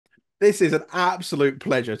This is an absolute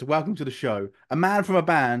pleasure to welcome to the show a man from a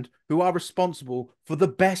band who are responsible for the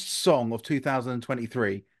best song of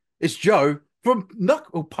 2023. It's Joe from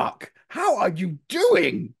Knuckle Puck. How are you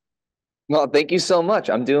doing? Well, thank you so much.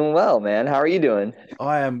 I'm doing well, man. How are you doing?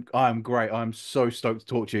 I am great. I'm so stoked to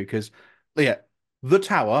talk to you because yeah, The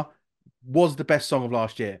Tower was the best song of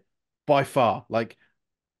last year by far. Like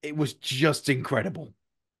it was just incredible.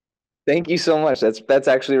 Thank you so much. That's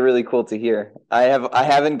actually really cool to hear. I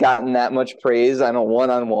haven't gotten that much praise on a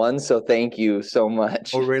one-on-one, so thank you so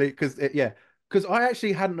much. Oh, really? Because I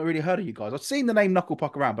actually hadn't really heard of you guys. I've seen the name Knuckle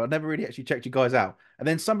Puck around, but I never really actually checked you guys out. And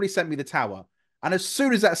then somebody sent me the tower, and as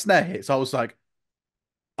soon as that snare hits, I was like,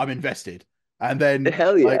 I'm invested. And then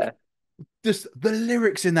Hell like yeah. just the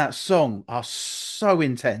lyrics in that song are so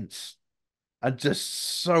intense and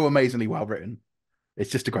just so amazingly well written. It's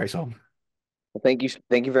just a great song. Well, thank you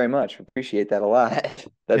very much. Appreciate that a lot.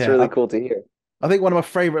 That's Yeah, really cool to hear. I think one of my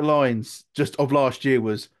favorite lines just of last year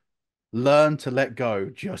was "Learn to let go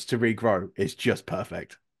just to regrow." It's just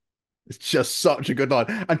perfect. It's just such a good line.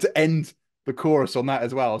 And to end the chorus on that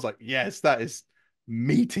as well, I was like, yes, that is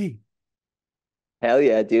meaty. Hell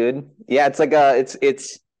yeah, dude. Yeah, it's like a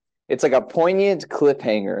poignant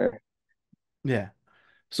cliffhanger. Yeah.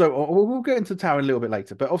 So we'll get into the tower a little bit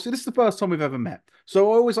later, but obviously this is the first time we've ever met.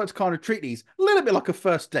 So I always like to kind of treat these a little bit like a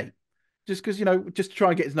first date, just because, just to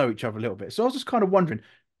try and get to know each other a little bit. So I was just kind of wondering,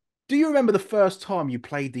 do you remember the first time you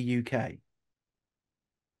played the UK?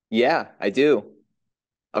 Yeah, I do.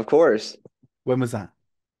 Of course. When was that?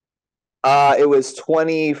 It was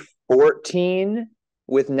 2014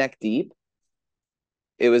 with Neck Deep.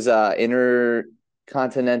 It was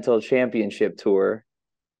intercontinental championship tour.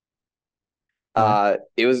 Nice.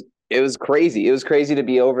 It was crazy. It was crazy to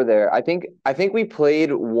be over there. I think we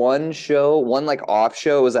played one show, one like off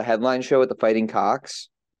show. It was a headline show at the Fighting Cocks.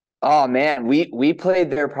 Oh man, we played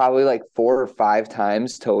there probably like 4 or 5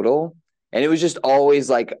 times total, and it was just always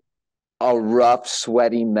like a rough,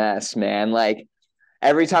 sweaty mess, man. Like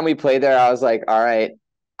every time we played there, I was like, all right,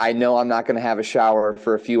 I know I'm not gonna have a shower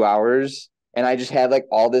for a few hours. And I just had like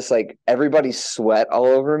all this like everybody's sweat all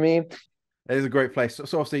over me. It is a great place. So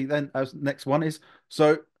obviously then as next one is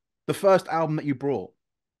so the first album that you brought.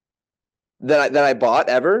 That I bought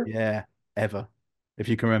ever. Yeah, ever, if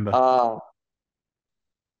you can remember. Uh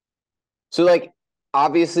so like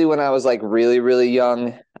obviously when I was like really, really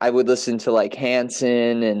young, I would listen to like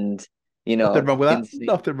Hanson and Nothing wrong with that. Insane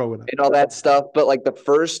Nothing wrong with that. and all that stuff. But like the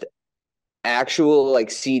first actual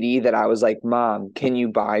like CD that I was like, Mom, can you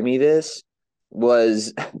buy me this?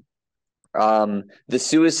 Was the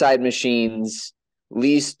Suicide Machines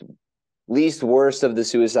least least worst of the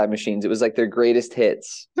Suicide Machines. It was like their greatest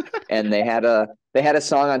hits, and they had a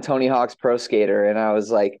song on Tony Hawk's Pro Skater, and I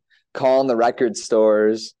was like calling the record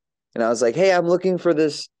stores, and I was like, "Hey, I'm looking for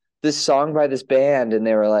this song by this band," and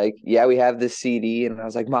they were like, "Yeah, we have this CD," and I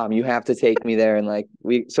was like, "Mom, you have to take me there," and like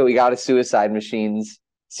we got a Suicide Machines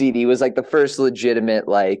CD. It was like the first legitimate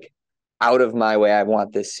like out of my way. I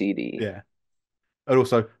want this CD. Yeah. And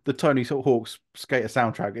also the Tony Hawk's Skater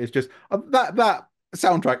soundtrack is just that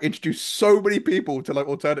soundtrack introduced so many people to like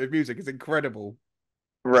alternative music. It's incredible.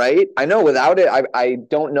 Right? I know without it, I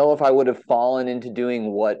don't know if I would have fallen into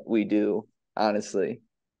doing what we do, honestly.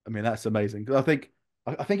 I mean, that's amazing. I think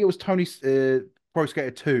it was Tony's Pro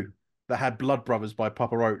Skater 2 that had Blood Brothers by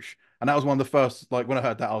Papa Roach. And that was one of the first, like when I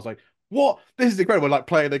heard that, I was like, what? This is incredible. Like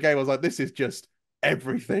playing the game, I was like, this is just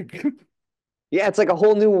everything. Yeah, it's like a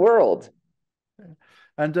whole new world.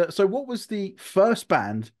 And so what was the first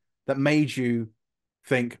band that made you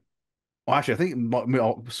think, well, actually, I think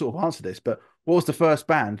I'll sort of answer this, but what was the first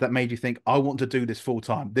band that made you think, I want to do this full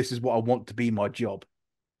time? This is what I want to be my job?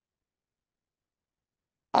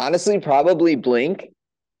 Honestly, probably Blink.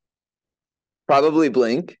 Probably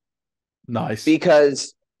Blink. Nice.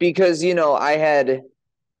 Because I had,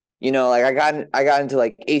 like I got into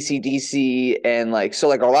like AC/DC and like so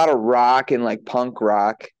like a lot of rock and like punk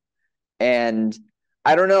rock. And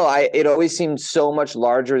I don't know, I it always seemed so much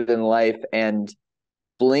larger than life. And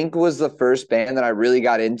Blink was the first band that I really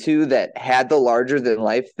got into that had the larger than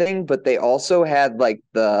life thing, but they also had like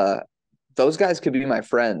those guys could be my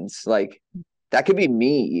friends. Like that could be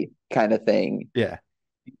me kind of thing. Yeah.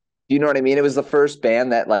 Do you know what I mean? It was the first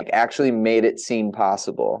band that like actually made it seem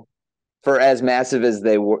possible for as massive as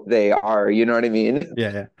they are. You know what I mean?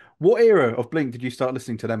 Yeah. Yeah. What era of Blink did you start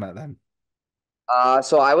listening to them at then?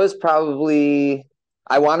 So I was probably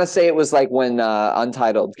I want to say it was like when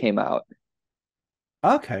Untitled came out.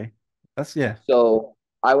 Okay. That's yeah. So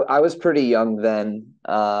I was pretty young then.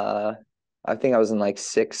 I think I was in like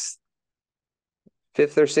fifth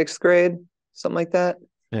or sixth grade, something like that.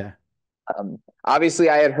 Yeah. Obviously,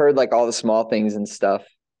 I had heard like all the small things and stuff,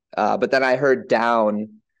 but then I heard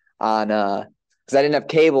Down on because I didn't have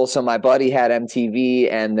cable, so my buddy had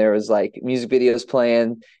MTV, and there was like music videos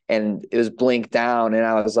playing, and it was Blink Down, and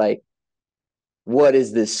I was like, "What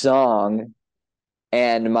is this song?"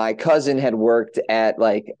 And my cousin had worked at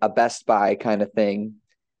like a Best Buy kind of thing,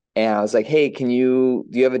 and I was like, "Hey, do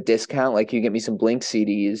you have a discount? Like, can you get me some Blink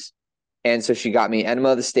CDs?" And so she got me Enema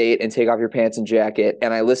of the State and Take Off Your Pants and Jacket.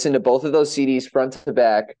 And I listened to both of those CDs front to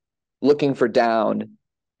back, looking for Down.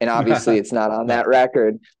 And obviously it's not on No. that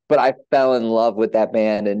record, but I fell in love with that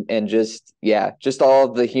band and just yeah, just all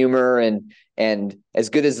of the humor and as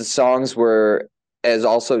good as the songs were, as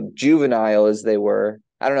also juvenile as they were.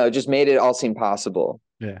 I don't know, it just made it all seem possible.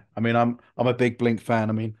 Yeah. I mean, I'm a big Blink fan.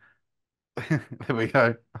 I mean, there we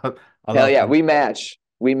go. I Hell love yeah, Blink. we match.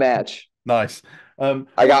 We match. Nice. Um,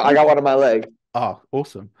 I with got one on my leg.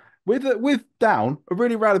 awesome. With Down, a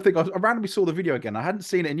really random thing. I randomly saw the video again. I hadn't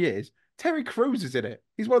seen it in years. Terry Crews is in it.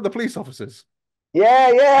 He's one of the police officers.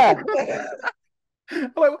 Yeah, yeah.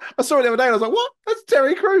 I saw it the other day and I was like, what? That's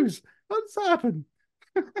Terry Crews. How does that happen?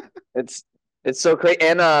 It's it's so great.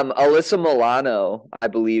 And Alyssa Milano, I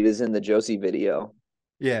believe, is in the Josie video.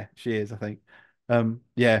 Yeah, she is, I think.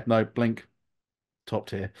 Yeah, no, Blink, top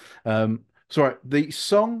tier. Sorry, the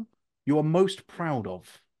song you are most proud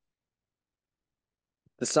of.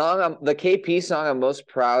 The KP song I'm most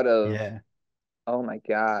proud of. Yeah, Oh my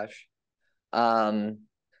gosh. Um,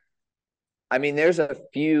 I mean, there's a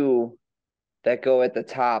few that go at the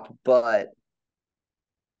top, but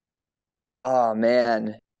oh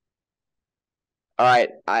man. All right,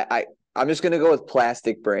 I'm just gonna go with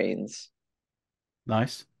Plastic Brains.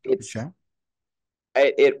 nice. Good It's shout.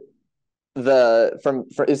 it the from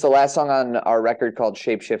it's the last song on our record called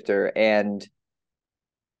Shapeshifter, and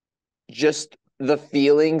just the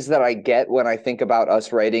feelings that I get when I think about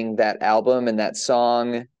us writing that album and that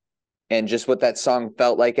song and just what that song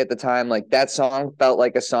felt like at the time. Like that song felt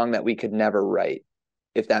like a song that we could never write,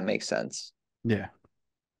 if that makes sense. Yeah.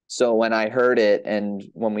 So when I heard it and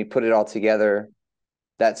when we put it all together,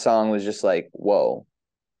 that song was just like, whoa,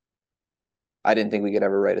 I didn't think we could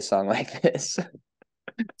ever write a song like this.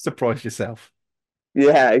 Surprise yourself.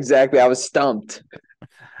 Yeah, exactly. I was stumped.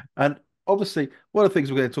 And obviously, one of the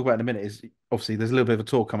things we're going to talk about in a minute is obviously there's a little bit of a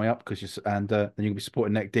tour coming up because then you're going to be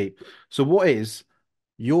supporting Neck Deep. So, what is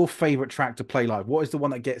your favorite track to play live? What is the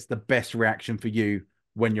one that gets the best reaction for you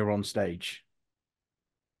when you're on stage?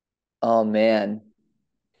 Oh man.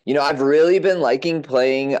 I've really been liking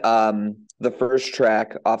playing the first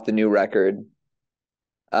track off the new record,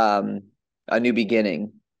 um, A New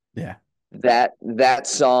Beginning. Yeah, That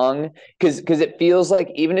song, because it feels like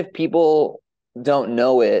even if people don't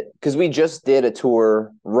know it, because we just did a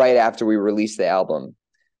tour right after we released the album,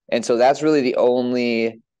 and so that's really the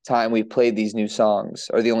only time we played these new songs,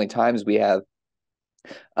 or the only times we have.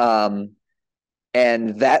 Um,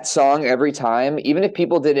 and that song every time, even if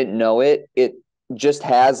people didn't know it, it just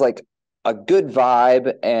has like a good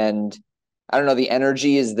vibe, and I don't know, the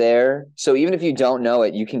energy is there. So even if you don't know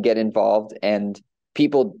it, you can get involved, and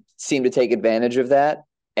people seem to take advantage of that.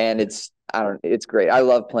 And it's great. I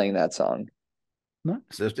love playing that song. no,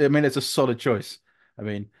 I mean it's a solid choice. I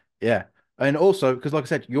mean, yeah, and also because like I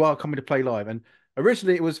said, you are coming to play live, and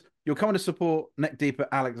originally it was you're coming to support Neck Deep at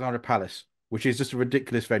Alexandra Palace, which is just a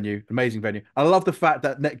ridiculous venue, amazing venue. I love the fact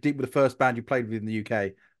that Neck Deep were the first band you played with in the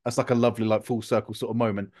UK. That's like a lovely, like full circle sort of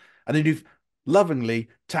moment. And then you've lovingly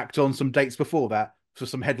tacked on some dates before that for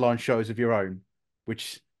some headline shows of your own,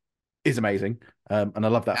 which is amazing. And I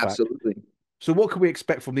love that fact. Absolutely. So, what can we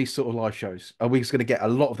expect from these sort of live shows? Are we just going to get a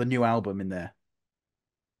lot of the new album in there?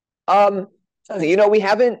 Um, we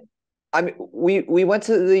haven't. I mean, we went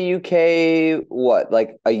to the UK what,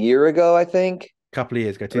 like a year ago, I think. A couple of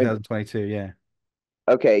years ago, I mean, 2022. Yeah.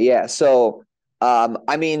 okay, yeah. So,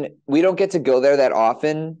 I mean, we don't get to go there that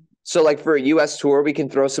often. So, like for a US tour, we can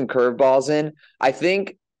throw some curveballs in. I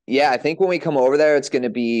think when we come over there, it's going to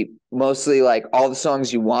be mostly like all the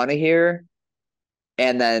songs you want to hear,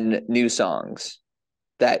 and then new songs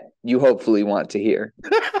that you hopefully want to hear.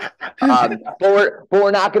 But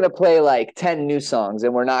we're not going to play like 10 new songs,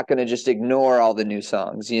 and we're not going to just ignore all the new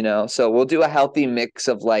songs. So we'll do a healthy mix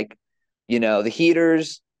of like, the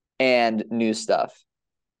heaters and new stuff.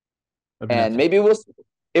 I mean, And that's maybe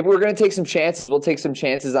if we're going to take some chances, we'll take some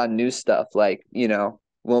chances on new stuff. Like,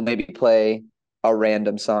 we'll maybe play a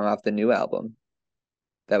random song off the new album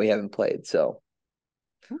that we haven't played. So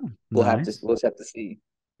nice. we'll just have to see.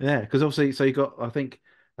 Yeah, because obviously, so you got, I think,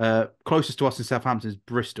 closest to us in Southampton is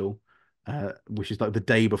Bristol, which is like the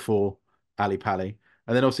day before Ali Pali,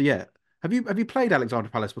 and then also, yeah, have you played Alexandra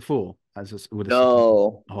Palace before with a support?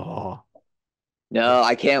 No, Oh. No,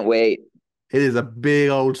 I can't wait. It is a big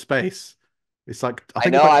old space. It's like I I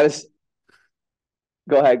think it's know. like I was.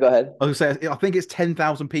 Go ahead. Go ahead. I was gonna say I think it's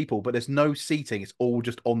 10,000 people, but there's no seating. It's all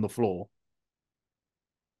just on the floor.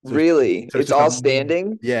 So it's Really? so it's It's just a all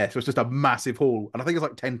standing? yeah. So it's just a massive hall, and I think it's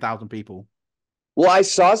like 10,000 people. Well, I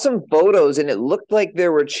saw some photos and it looked like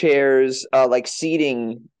there were chairs, like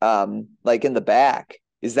seating, like in the back.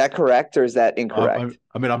 Is that correct or is that incorrect?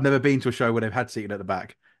 I mean, I've never been to a show where they've had seating at the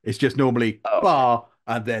back. It's just normally Oh, bar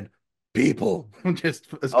and then people, just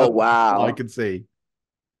as oh, I wow. can see.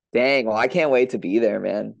 Dang. Well, I can't wait to be there,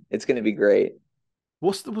 man. It's going to be great.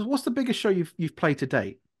 What's the biggest show you've played to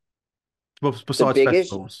date? Well, The besides biggest,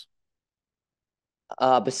 festivals.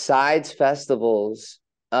 besides festivals,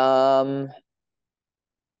 um,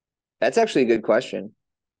 that's actually a good question.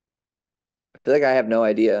 I feel like I have no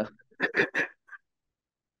idea.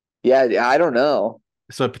 Yeah, I don't know.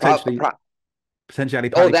 So Pro, potentially pro, potentially Ali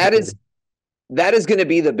oh, Pally Cool. that is going to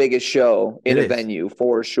be the biggest show It in a is. venue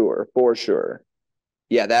for sure, for sure.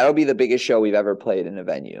 Yeah, that'll be the biggest show we've ever played in a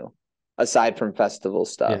venue, aside from festival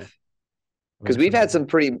Yeah. stuff. I mean, Because it's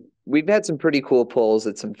amazing. we've had some pretty cool pulls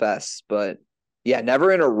at some fests, but yeah,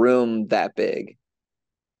 never in a room that big.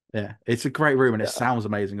 Yeah. It's a great room and it Yeah, sounds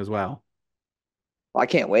amazing as well. well, I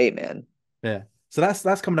can't wait, man. Yeah. So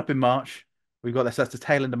that's coming up in March. We've got that's the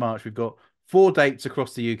tail end of March. We've got 4 dates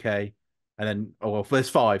across the UK. And then oh well, there's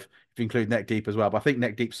five if you include Neck Deep as well. But I think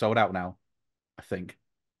Neck Deep's sold out now. I think.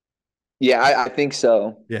 Yeah, I think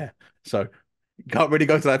so. Yeah. So you can't really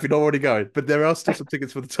go to that if you're not already going. But there are still some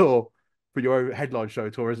tickets for the tour for your own headline show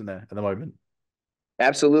tour, isn't there, at the moment?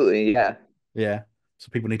 Absolutely, yeah. Yeah. So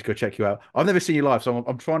people need to go check you out. I've never seen you live, so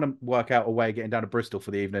I'm trying to work out a way of getting down to Bristol for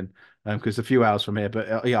the evening, because it's a few hours from here.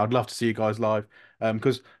 But yeah, I'd love to see you guys live,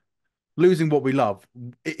 because losing what we love,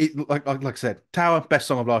 like I said, Tower best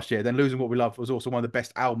song of last year. Then losing what we love was also one of the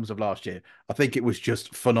best albums of last year. I think it was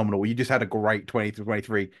just phenomenal. You just had a great 20 to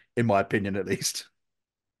 23, in my opinion, at least.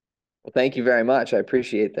 Well, thank you very much. I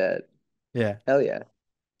appreciate that. Yeah. Hell yeah.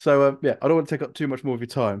 So yeah, I don't want to take up too much more of your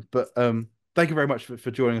time, but thank you very much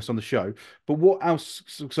for joining us on the show. But what else?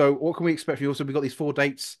 So what can we expect from you? Also, we've got these 4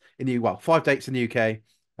 dates in the well, 5 dates in the UK,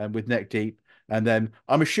 with Neck Deep, and then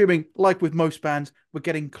I'm assuming, like with most bands, we're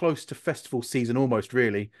getting close to festival season almost.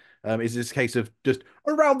 Really, is this a case of just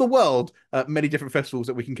around the world, many different festivals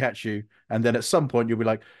that we can catch you, and then at some point you'll be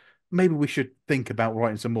like, maybe we should think about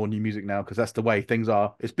writing some more new music now because that's the way things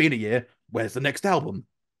are. It's been a year. Where's the next album?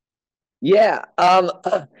 Yeah.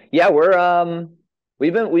 Yeah,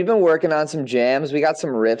 we've been working on some jams. We got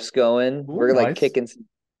some riffs going. Oh, We're like nice.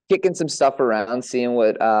 kicking some stuff around, seeing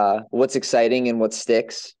what's exciting and what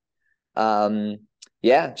sticks. Um,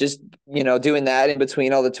 yeah, just doing that in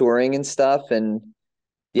between all the touring and stuff. And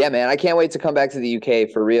yeah, man, I can't wait to come back to the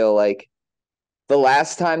UK for real. Like the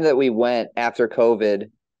last time that we went after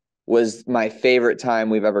COVID was my favorite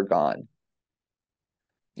time we've ever gone.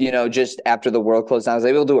 Just after the world closed down, I was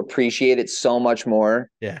able to appreciate it so much more.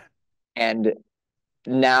 Yeah. And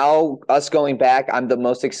now us going back, I'm the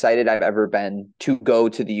most excited I've ever been to go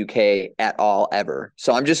to the UK at all ever.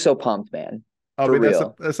 So I'm just so pumped, man. I For mean,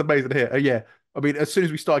 real. that's amazing to hear. Yeah, I mean, as soon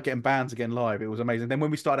as we started getting bands again live, it was amazing. Then when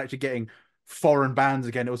we started actually getting foreign bands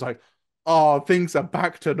again, it was like, oh, things are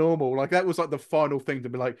back to normal. Like that was like the final thing to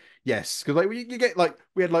be like, yes, because like you get like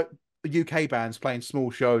we had like the UK bands playing small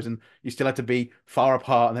shows, and you still had to be far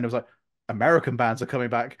apart. And then it was like American bands are coming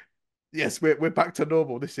back. Yes, we're back to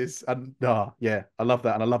normal. This is and yeah, I love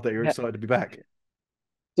that, and I love that you're excited to be back.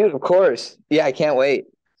 Dude, of course. Yeah, I can't wait.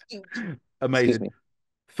 Excuse Amazing. me.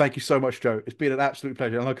 Thank you so much, Joe. It's been an absolute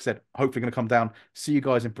pleasure. And like I said, hopefully going to come down, see you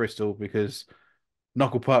guys in Bristol because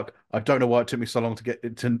Knuckle Puck, I don't know why it took me so long to get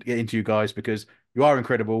into you guys because you are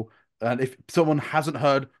incredible. And if someone hasn't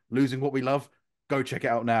heard Losing What We Love, go check it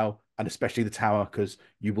out now. And especially the Tower because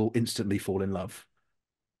you will instantly fall in love.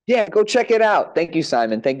 Yeah, go check it out. Thank you,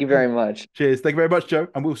 Simon. Thank you very much. Cheers. Thank you very much, Joe.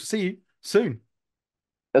 And we'll see you soon.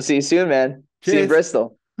 I'll see you soon, man. See you in Cheers.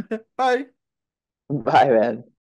 Bristol. Bye. Bye, man.